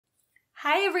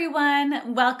Hi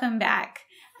everyone, welcome back.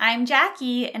 I'm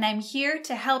Jackie and I'm here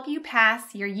to help you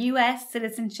pass your US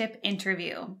citizenship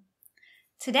interview.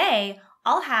 Today,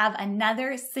 I'll have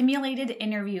another simulated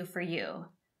interview for you.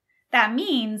 That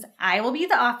means I will be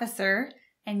the officer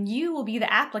and you will be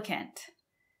the applicant.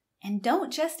 And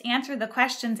don't just answer the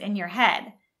questions in your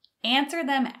head. Answer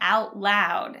them out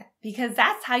loud because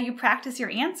that's how you practice your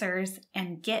answers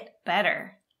and get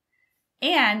better.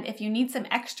 And if you need some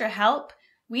extra help,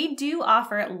 we do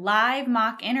offer live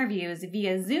mock interviews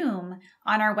via Zoom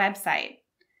on our website.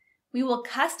 We will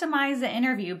customize the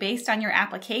interview based on your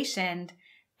application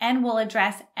and will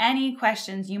address any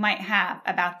questions you might have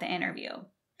about the interview.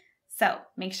 So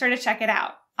make sure to check it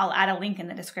out. I'll add a link in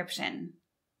the description.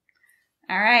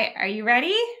 All right, are you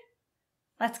ready?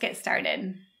 Let's get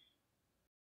started.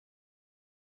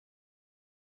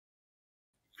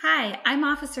 Hi, I'm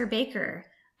Officer Baker.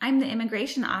 I'm the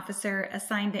immigration officer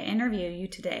assigned to interview you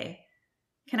today.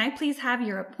 Can I please have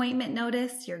your appointment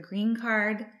notice, your green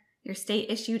card, your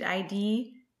state-issued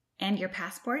ID, and your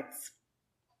passports?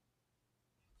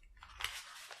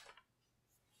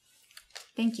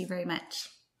 Thank you very much.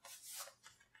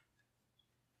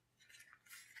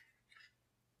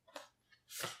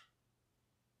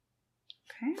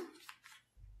 Okay.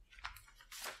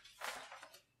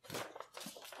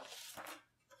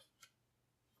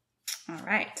 All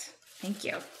right, thank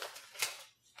you.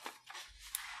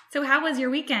 So how was your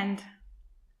weekend?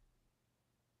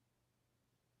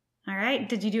 All right,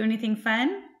 did you do anything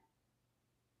fun?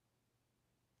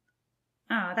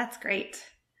 Oh, that's great.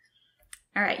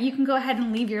 All right, you can go ahead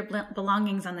and leave your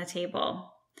belongings on the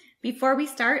table. Before we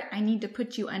start, I need to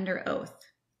put you under oath.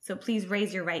 So please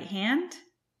raise your right hand.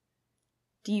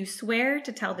 Do you swear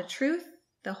to tell the truth,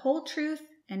 the whole truth,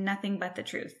 and nothing but the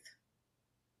truth?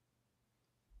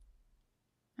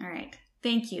 All right,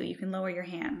 thank you. You can lower your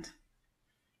hand.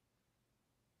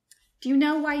 Do you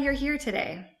know why you're here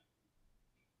today?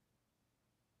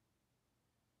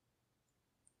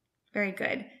 Very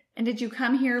good. And did you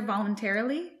come here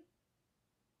voluntarily?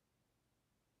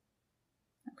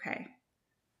 Okay.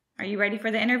 Are you ready for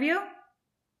the interview?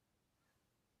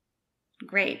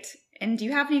 Great. And do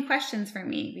you have any questions for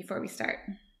me before we start?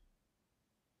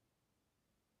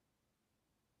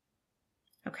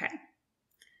 Okay.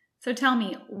 So tell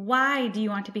me, why do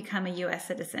you want to become a U.S.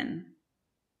 citizen?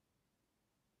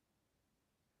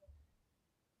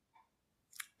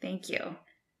 Thank you.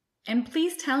 And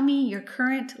please tell me your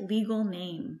current legal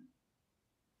name.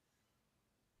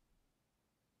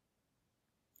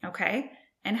 Okay.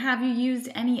 And have you used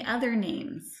any other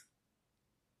names?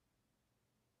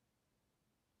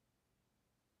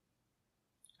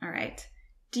 All right.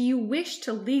 Do you wish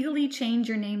to legally change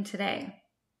your name today?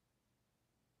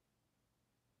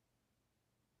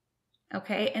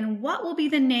 Okay, and what will be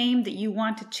the name that you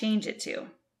want to change it to?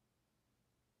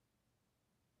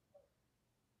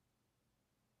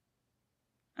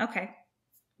 Okay,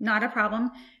 not a problem.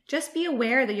 Just be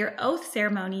aware that your oath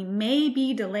ceremony may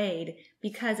be delayed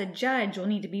because a judge will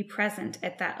need to be present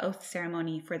at that oath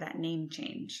ceremony for that name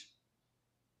change.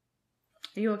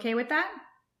 Are you okay with that?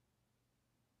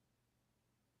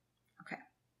 Okay.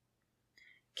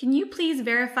 Can you please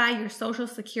verify your social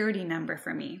security number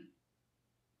for me?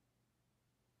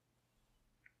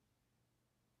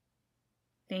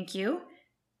 Thank you.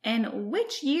 And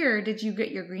which year did you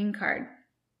get your green card?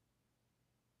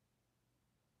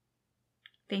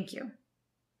 Thank you.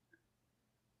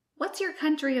 What's your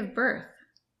country of birth?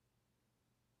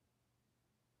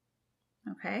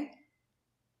 Okay.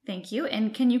 Thank you.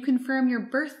 And can you confirm your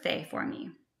birthday for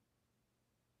me?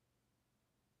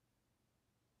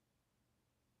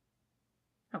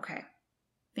 Okay.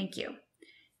 Thank you.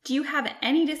 Do you have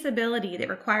any disability that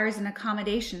requires an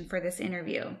accommodation for this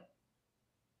interview?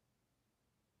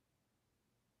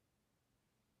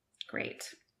 Great.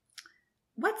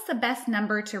 What's the best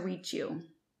number to reach you?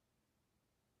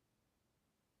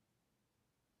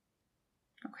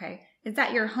 Okay. Is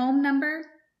that your home number?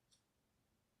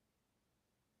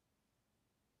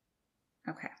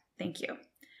 Okay. Thank you.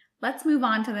 Let's move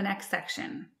on to the next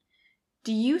section.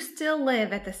 Do you still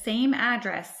live at the same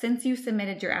address since you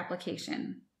submitted your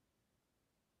application?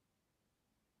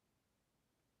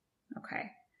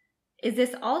 Okay. Is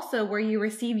this also where you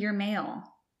receive your mail?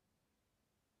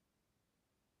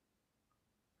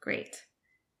 Great.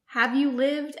 Have you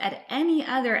lived at any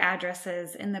other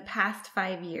addresses in the past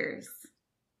 5 years?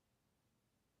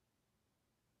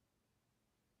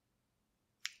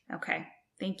 Okay,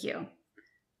 thank you.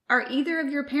 Are either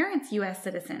of your parents U.S.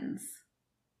 citizens?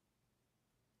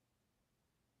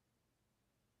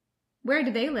 Where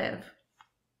do they live?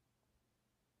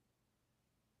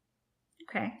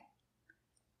 Okay.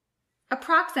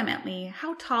 Approximately,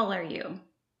 how tall are you?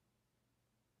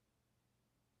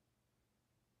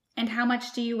 And how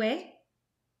much do you weigh?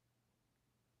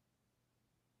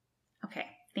 Okay,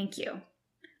 thank you.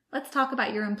 Let's talk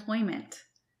about your employment.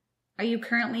 Are you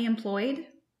currently employed?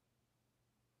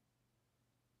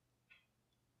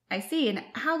 I see. And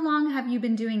how long have you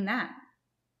been doing that?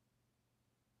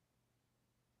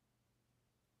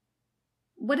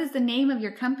 What is the name of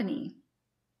your company?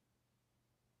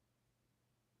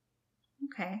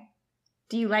 Okay.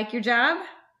 Do you like your job?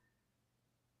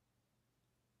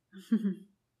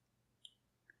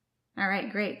 All right,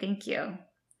 great. Thank you.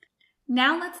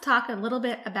 Now let's talk a little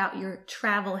bit about your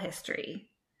travel history.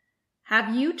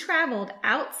 Have you traveled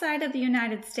outside of the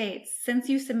United States since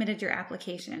you submitted your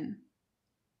application?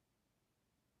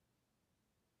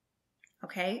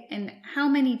 Okay, and how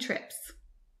many trips?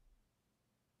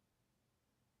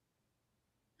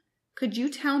 Could you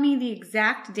tell me the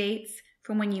exact dates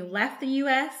from when you left the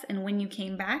US and when you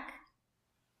came back?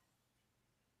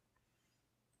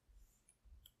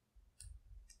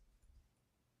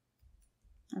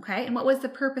 Okay, and what was the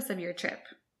purpose of your trip?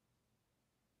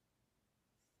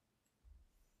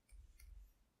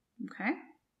 Okay.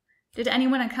 Did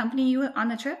anyone accompany you on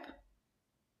the trip?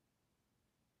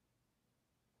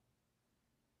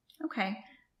 Okay.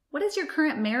 What is your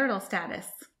current marital status?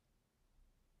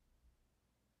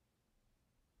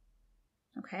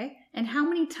 Okay. And how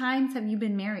many times have you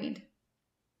been married?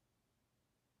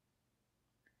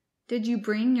 Did you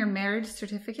bring your marriage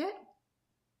certificate?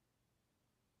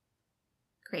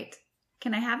 Great.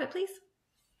 Can I have it, please?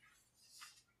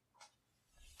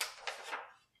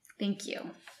 Thank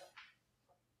you.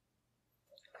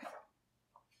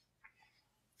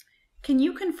 Can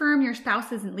you confirm your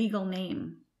spouse's legal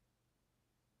name?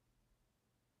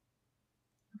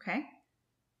 Okay.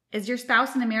 Is your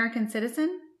spouse an American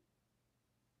citizen?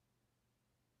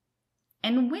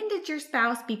 And when did your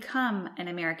spouse become an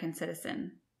American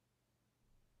citizen?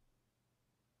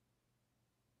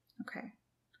 Okay.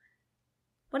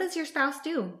 What does your spouse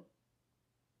do?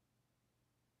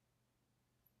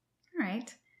 All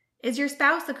right. Is your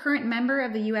spouse a current member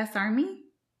of the U.S. Army?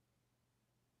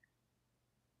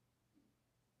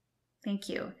 Thank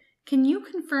you. Can you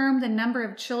confirm the number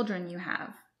of children you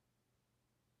have?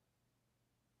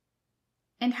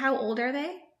 And how old are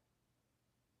they?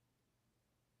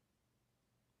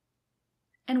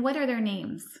 And what are their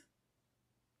names?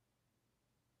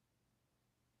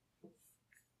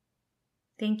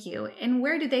 Thank you. And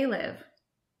where do they live?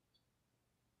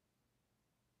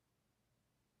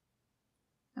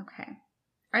 Okay.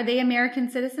 Are they American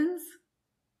citizens?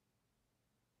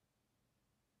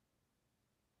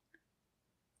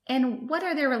 And what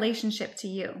are their relationship to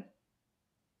you?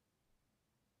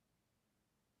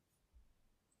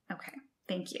 Okay,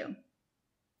 thank you.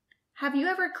 Have you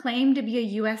ever claimed to be a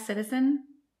U.S. citizen?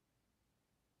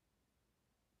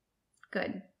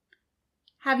 Good.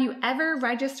 Have you ever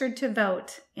registered to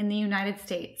vote in the United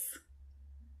States?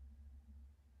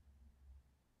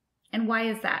 And why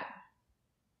is that?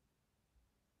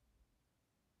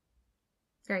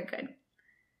 Very good.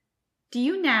 Do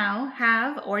you now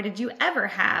have, or did you ever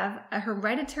have, a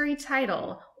hereditary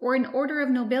title or an order of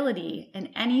nobility in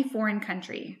any foreign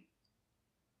country?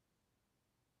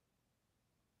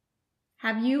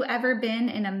 Have you ever been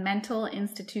in a mental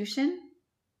institution?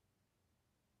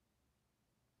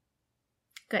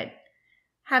 Good.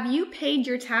 Have you paid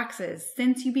your taxes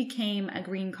since you became a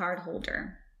green card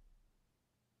holder?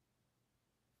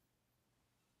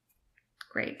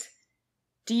 Great.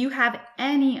 Do you have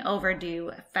any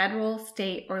overdue federal,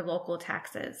 state, or local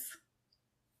taxes?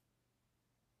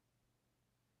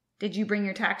 Did you bring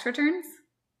your tax returns?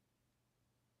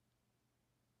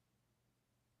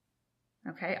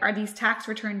 Okay. Are these tax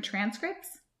return transcripts?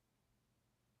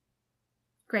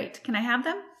 Great. Can I have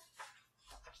them?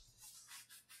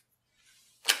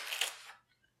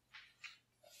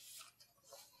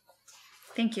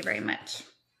 Thank you very much.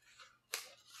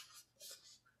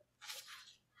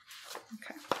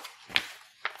 Okay.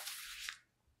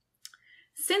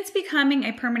 Since becoming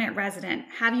a permanent resident,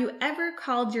 have you ever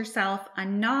called yourself a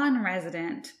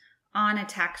non-resident on a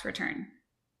tax return?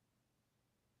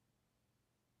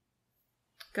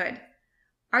 Good.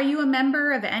 Are you a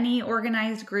member of any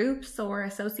organized groups or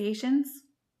associations?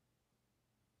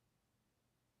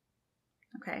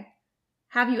 Okay.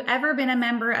 Have you ever been a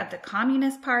member of the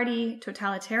Communist Party,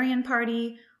 Totalitarian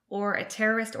Party, or a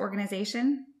terrorist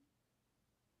organization?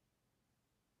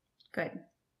 Good.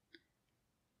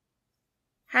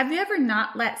 Have you ever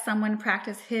not let someone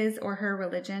practice his or her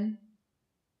religion?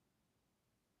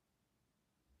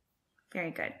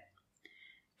 Very good.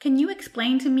 Can you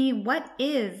explain to me what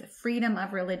is freedom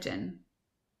of religion?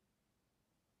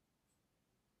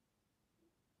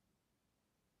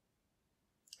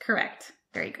 Correct.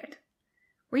 Very good.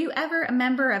 Were you ever a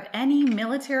member of any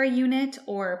military unit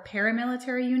or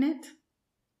paramilitary unit?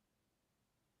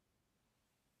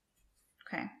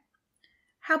 Okay.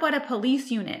 How about a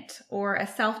police unit or a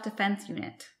self-defense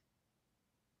unit?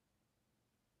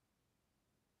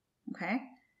 Okay.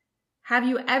 Have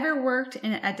you ever worked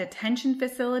in a detention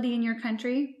facility in your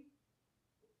country?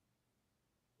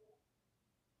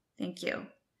 Thank you.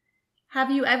 Have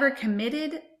you ever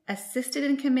committed, assisted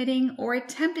in committing, or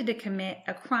attempted to commit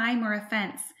a crime or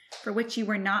offense for which you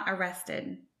were not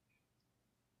arrested?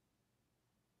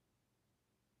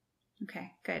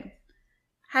 Okay, good.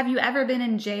 Have you ever been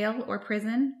in jail or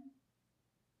prison?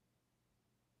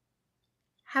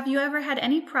 Have you ever had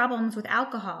any problems with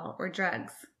alcohol or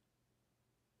drugs?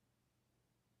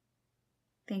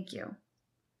 Thank you.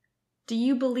 Do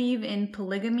you believe in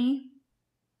polygamy?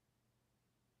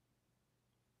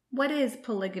 What is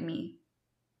polygamy?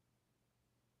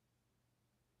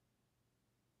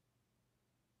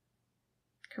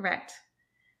 Correct.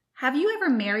 Have you ever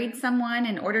married someone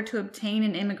in order to obtain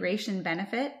an immigration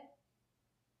benefit?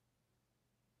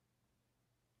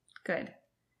 Good.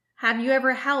 Have you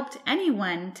ever helped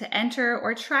anyone to enter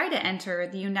or try to enter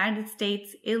the United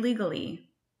States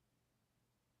illegally?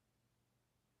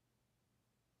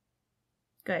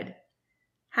 Good.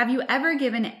 Have you ever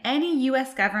given any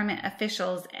U.S. government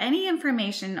officials any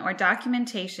information or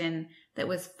documentation that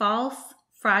was false,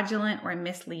 fraudulent, or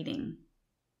misleading?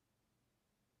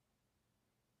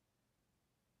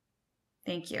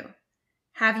 Thank you.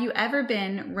 Have you ever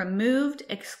been removed,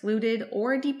 excluded,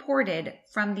 or deported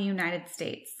from the United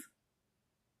States?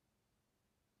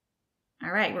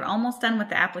 All right, we're almost done with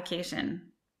the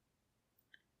application.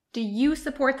 Do you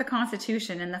support the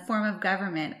Constitution and the form of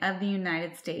government of the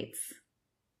United States?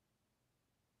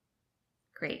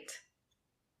 Great.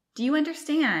 Do you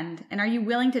understand and are you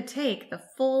willing to take the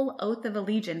full oath of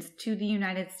allegiance to the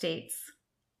United States?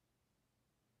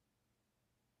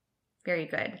 Very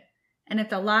good. And if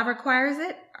the law requires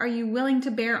it, are you willing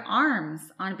to bear arms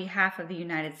on behalf of the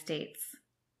United States?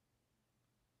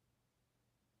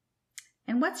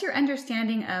 And what's your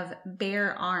understanding of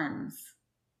bear arms?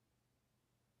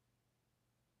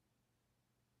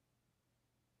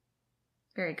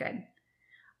 Very good.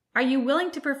 Are you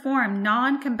willing to perform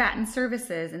non-combatant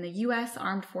services in the U.S.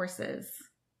 Armed Forces?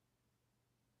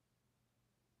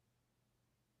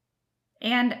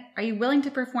 And are you willing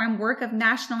to perform work of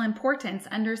national importance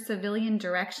under civilian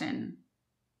direction?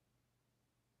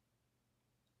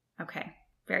 Okay,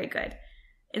 very good.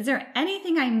 Is there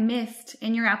anything I missed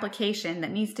in your application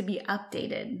that needs to be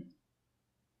updated?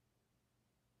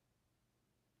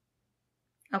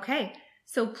 Okay,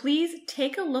 so please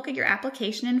take a look at your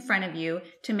application in front of you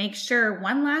to make sure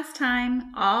one last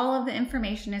time all of the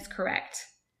information is correct.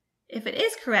 If it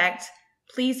is correct,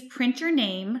 please print your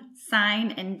name,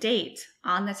 sign, and date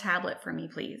on the tablet for me,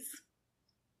 please.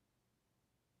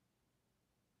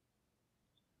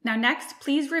 Now next,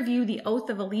 please review the Oath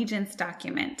of Allegiance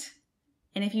document.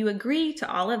 And if you agree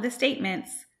to all of the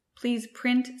statements, please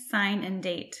print, sign, and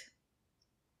date.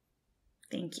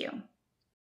 Thank you.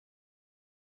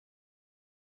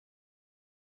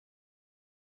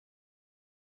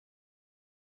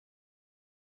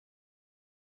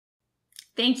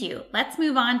 Thank you. Let's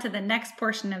move on to the next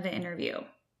portion of the interview.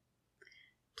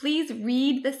 Please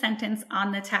read the sentence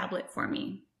on the tablet for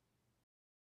me.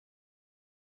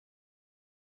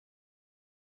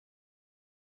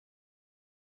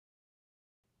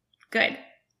 Good.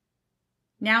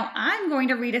 Now I'm going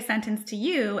to read a sentence to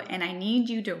you and I need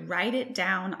you to write it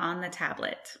down on the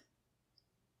tablet.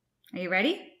 Are you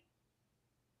ready?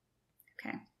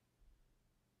 Okay.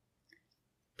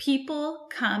 People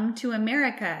come to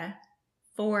America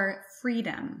for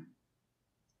freedom.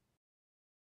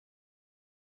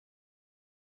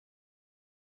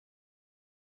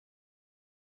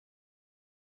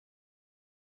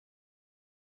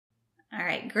 All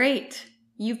right, great.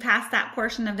 You've passed that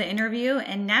portion of the interview,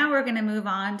 and now we're going to move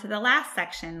on to the last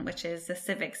section, which is the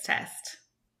civics test.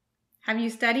 Have you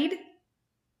studied?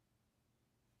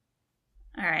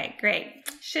 All right, great.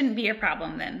 Shouldn't be a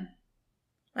problem then.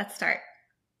 Let's start.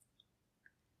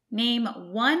 Name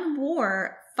one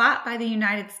war fought by the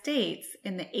United States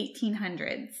in the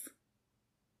 1800s.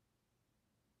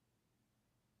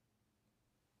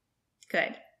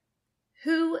 Good.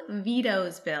 Who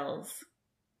vetoes bills?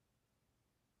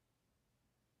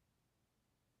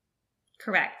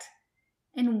 Correct.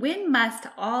 And when must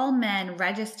all men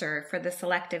register for the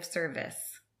Selective Service?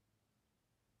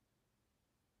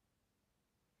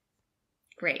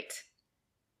 Great.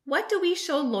 What do we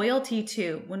show loyalty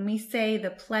to when we say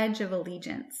the Pledge of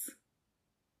Allegiance?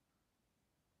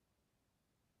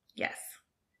 Yes.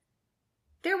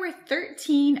 There were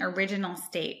 13 original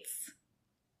states.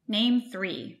 Name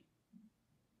 3.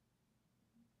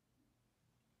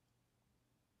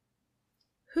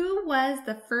 Who was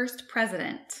the first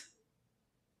president?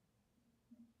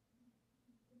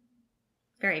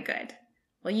 Very good.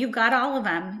 Well, you've got all of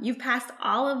them. You've passed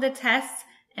all of the tests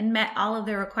and met all of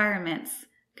the requirements.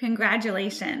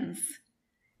 Congratulations.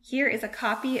 Here is a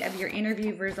copy of your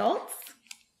interview results.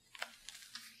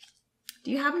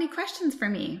 Do you have any questions for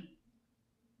me?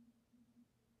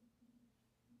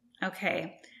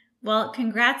 Okay. Well,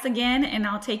 congrats again, and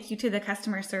I'll take you to the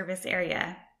customer service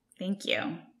area. Thank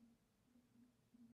you.